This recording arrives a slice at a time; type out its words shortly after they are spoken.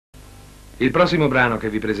Il prossimo brano che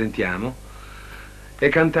vi presentiamo è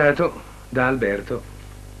cantato da Alberto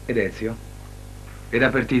ed Ezio ed ha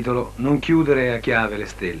per titolo Non chiudere a chiave le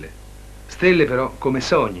stelle. Stelle però come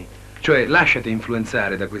sogni, cioè lasciati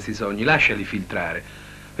influenzare da questi sogni, lasciali filtrare,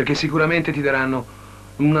 perché sicuramente ti daranno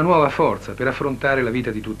una nuova forza per affrontare la vita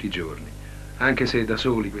di tutti i giorni, anche se da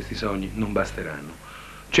soli questi sogni non basteranno.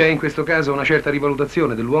 C'è in questo caso una certa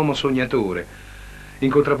rivalutazione dell'uomo sognatore, in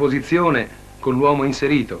contrapposizione con l'uomo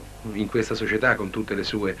inserito in questa società con tutte le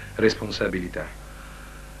sue responsabilità.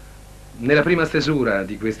 Nella prima stesura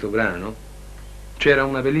di questo brano c'era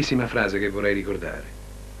una bellissima frase che vorrei ricordare.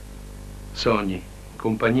 Sogni,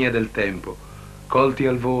 compagnia del tempo, colti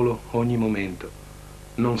al volo ogni momento,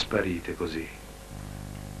 non sparite così.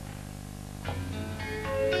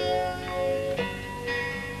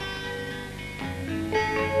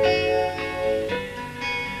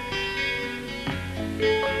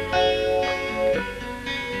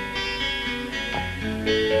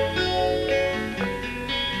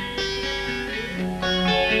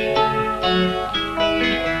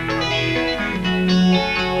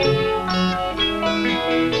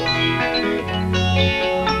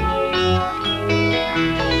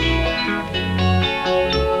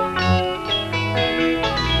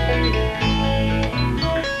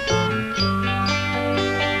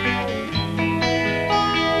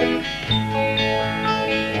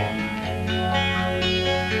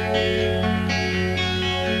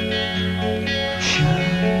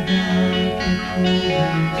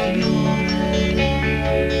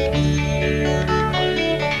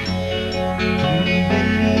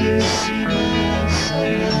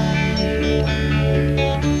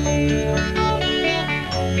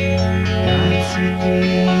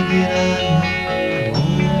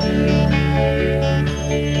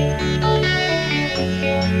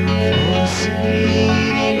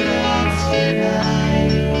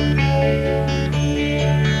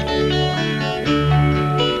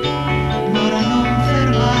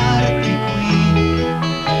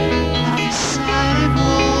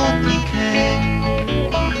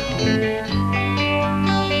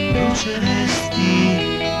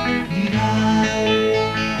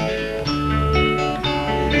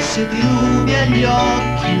 Se ti rubi agli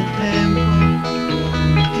occhi il tempo,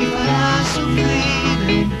 ti farà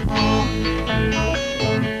soffrire un po'.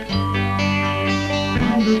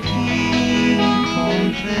 Quando ti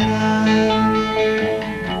incontrerai.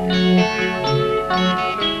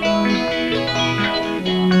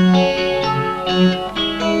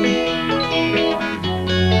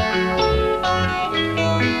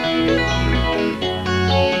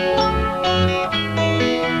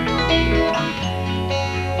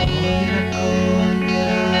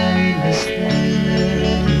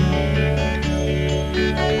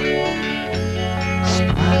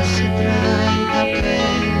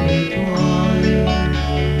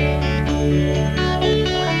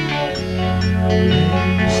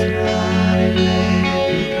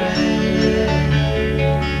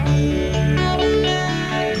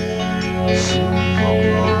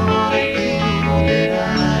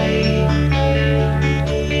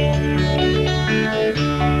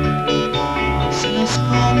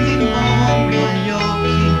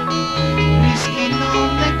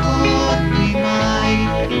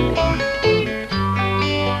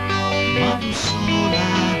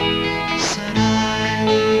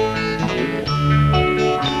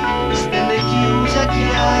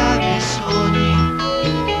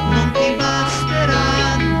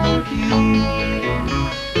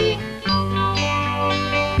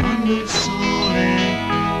 It's